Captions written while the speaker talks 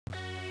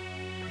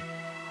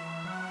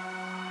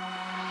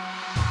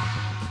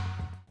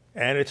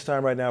And it's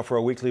time right now for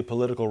a weekly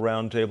political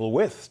roundtable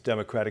with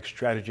Democratic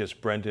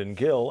strategist Brendan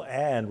Gill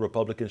and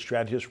Republican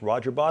strategist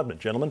Roger Bodman.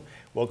 Gentlemen,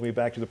 welcome you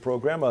back to the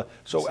program.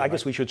 So I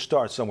guess we should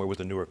start somewhere with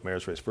the Newark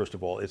mayor's race. First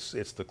of all, it's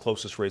the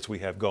closest race we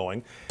have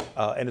going,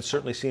 and it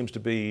certainly seems to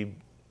be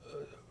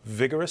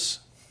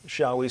vigorous,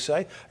 shall we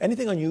say.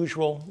 Anything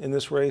unusual in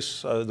this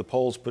race? The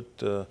polls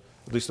put, at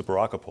least the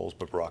Baraka polls,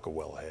 put Baraka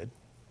well ahead.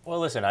 Well,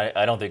 listen,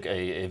 I don't think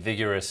a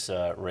vigorous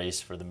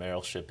race for the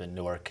mayoralship in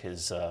Newark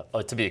is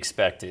to be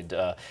expected.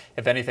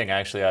 If anything,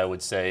 actually, I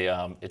would say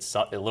it's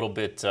a little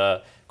bit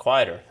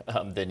quieter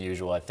than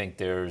usual. I think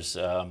there's,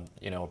 a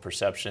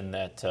perception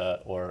that,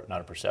 or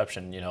not a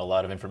perception, a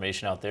lot of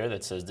information out there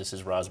that says this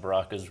is Ras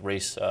Baraka's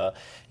race,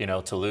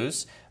 to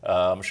lose.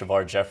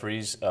 Shavar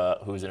Jeffries,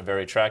 who's a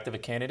very attractive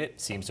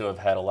candidate, seems to have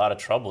had a lot of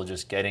trouble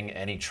just getting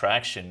any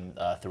traction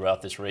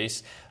throughout this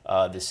race.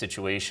 This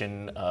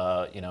situation,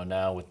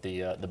 now with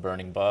the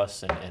burning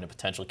bus and a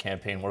potential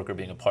campaign worker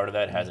being a part of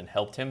that hasn't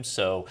helped him.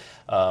 So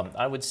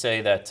I would say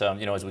that,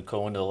 as we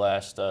go into the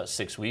last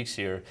 6 weeks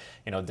here,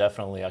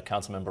 definitely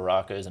Councilman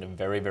Baraka is in a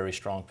very, very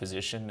strong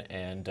position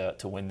and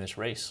to win this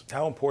race.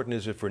 How important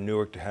is it for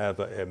Newark to have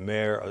a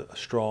mayor, a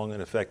strong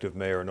and effective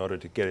mayor, in order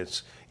to get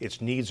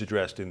its needs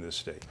addressed in this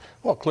state?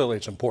 Well, clearly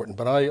it's important,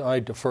 but I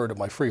defer to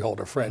my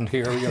freeholder friend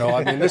here.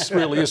 I mean, this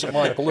really isn't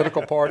my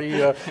political party,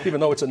 even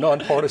though it's a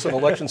nonpartisan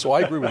election. So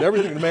I agree with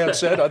everything the man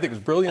said. I think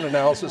it's brilliant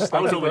analysis.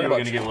 I was hoping you were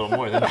going to get a little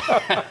more than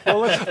that.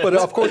 But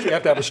of course, you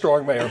have to have a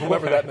strong mayor,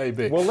 whoever that may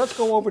be. Well, let's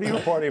go over to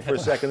your party for a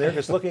second there,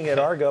 because looking at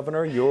our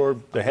governor, you're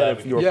the head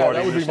of your party.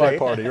 Yeah, that would be my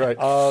party, right.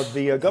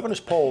 The governor's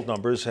poll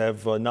numbers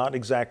have not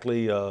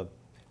exactly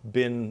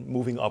been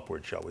moving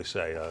upward, shall we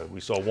say.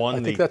 We saw one.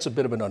 I think that's a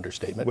bit of an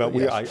understatement. Well,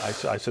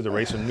 yes. I said the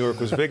race in Newark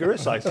was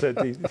vigorous. I said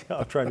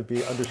I'm trying to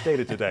be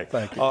understated today.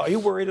 Thank you. Are you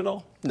worried at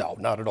all? No,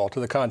 not at all. To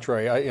the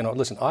contrary,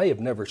 listen, I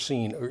have never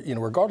seen,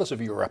 regardless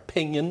of your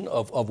opinion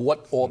of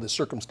what all this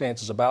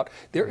circumstance is about,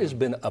 there has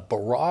been a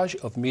barrage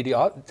of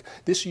media.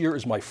 This year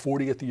is my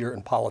 40th year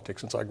in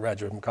politics since I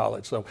graduated from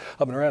college, so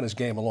I've been around this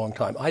game a long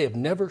time. I have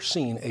never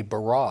seen a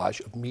barrage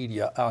of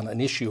media on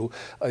an issue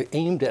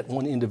aimed at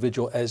one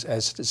individual as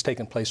has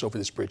taken place over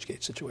this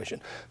Bridgegate situation.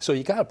 So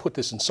you got to put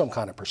this in some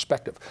kind of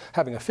perspective.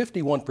 Having a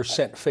 51%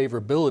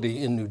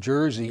 favorability in New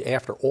Jersey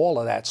after all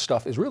of that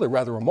stuff is really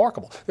rather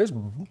remarkable.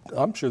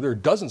 I'm sure there are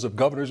dozens of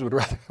governors who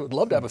would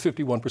love to have a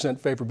 51%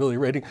 favorability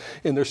rating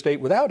in their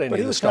state without any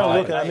of this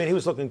stuff. He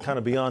was looking kind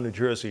of beyond New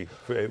Jersey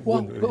for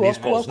these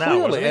polls now,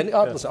 clearly. And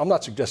listen, I'm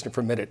not suggesting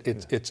for a minute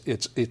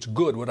it's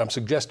good. What I'm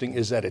suggesting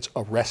is that it's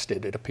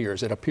arrested. It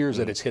appears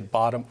that it's hit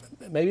bottom.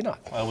 Maybe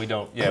not. Well, we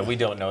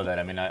don't know that.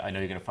 I mean, I know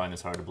you're going to find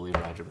this hard to believe,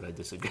 Roger, but I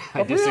disagree.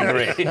 I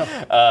disagree.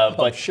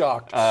 I'm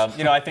shocked.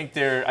 I think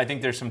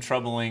there's some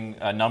troubling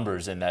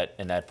numbers in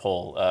that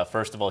poll.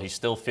 First of all, he's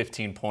still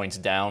 15 points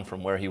down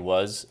from where he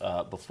was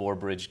before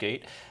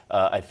Bridgegate.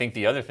 I think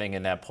the other thing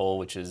in that poll,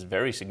 which is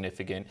very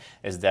significant,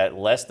 is that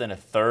less than a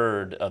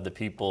third of the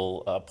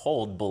people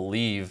polled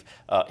believe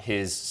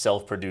his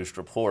self-produced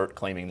report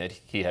claiming that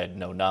he had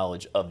no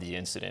knowledge of the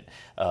incident.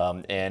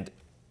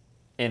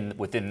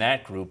 Within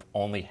that group,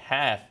 only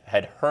half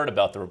had heard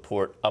about the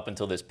report up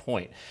until this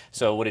point.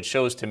 So what it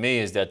shows to me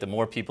is that the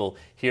more people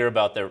hear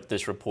about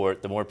this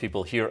report, the more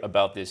people hear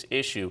about this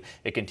issue,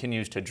 it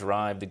continues to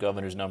drive the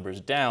governor's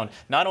numbers down,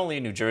 not only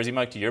in New Jersey,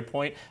 Mike, to your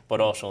point,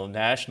 but also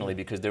nationally,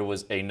 because there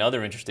was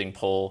another interesting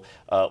poll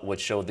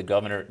which showed the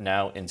governor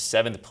now in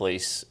 7th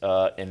place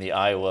in the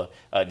Iowa,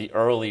 the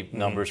early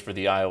numbers for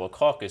the Iowa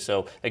caucus.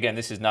 So again,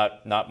 this is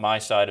not my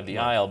side of the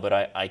aisle, but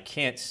I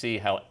can't see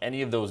how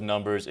any of those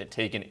numbers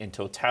taken in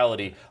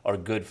totality are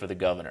good for the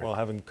governor. Well,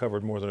 having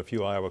covered more than a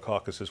few Iowa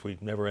caucuses, we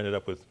never ended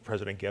up with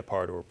President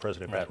Gephardt or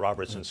President Pat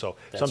Robertson. So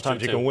that's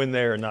sometimes you can win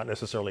there and not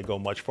necessarily go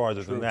much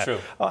farther than that.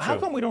 How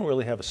come we don't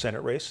really have a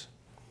Senate race?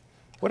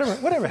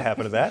 Whatever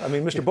happened to that? I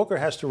mean, Mr. Booker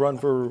has to run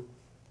for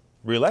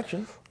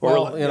re-election.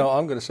 Well,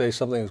 I'm going to say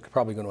something that's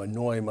probably going to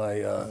annoy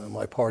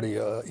my party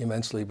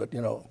immensely, but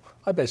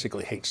I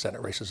basically hate Senate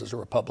races as a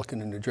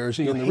Republican in New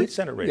Jersey. You hate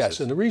Senate races? Yes,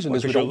 and the reason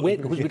is we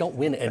don't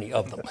win any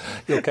of them.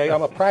 Okay,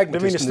 I'm a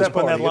pragmatist. Didn't mean to step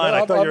on that line.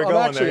 I thought you were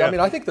going there. I mean,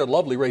 I think they're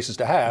lovely races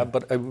to have,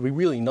 but it would be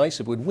really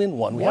nice if we'd win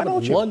one. We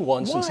haven't won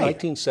one since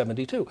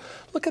 1972.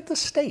 Look at the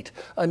state.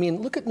 I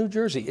mean, look at New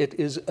Jersey. It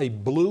is a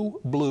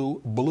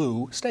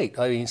blue state.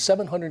 I mean,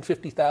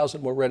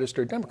 750,000 more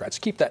registered Democrats.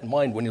 Keep that in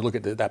mind when you look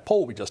at that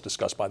poll we just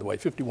discussed, by the way,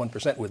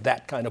 51% with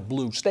that kind of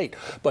blue state.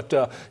 But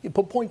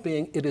point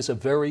being, it is a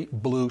very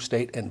blue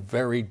state and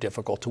very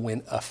difficult to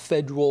win a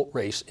federal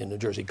race in New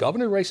Jersey.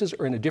 Governor races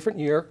are in a different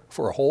year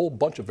for a whole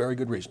bunch of very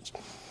good reasons.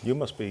 You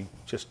must be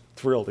just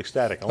thrilled,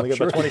 ecstatic. Only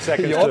got about 20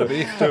 seconds you ought to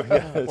be.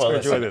 Well,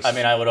 enjoy this. I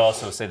mean, I would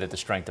also say that the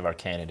strength of our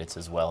candidates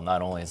as well.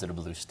 Not only is it a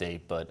blue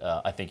state, but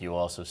I think you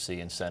also see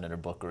in Senator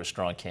Booker a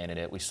strong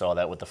candidate. We saw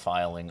that with the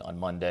filing on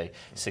Monday,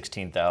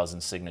 16,000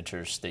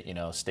 signatures,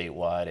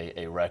 statewide,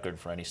 a record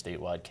for any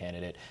statewide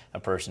candidate. A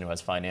person who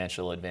has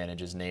financial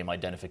advantages, name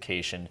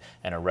identification,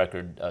 and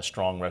a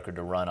strong record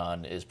to run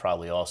on is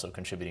probably also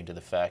contributing to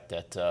the fact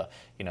that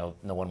no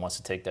one wants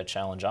to take that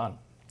challenge on.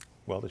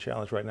 Well, the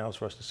challenge right now is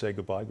for us to say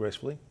goodbye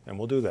gracefully, and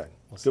we'll do that.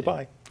 We'll see.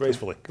 Goodbye,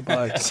 gracefully.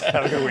 Goodbye.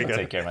 Have a good weekend.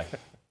 Take care, Mike.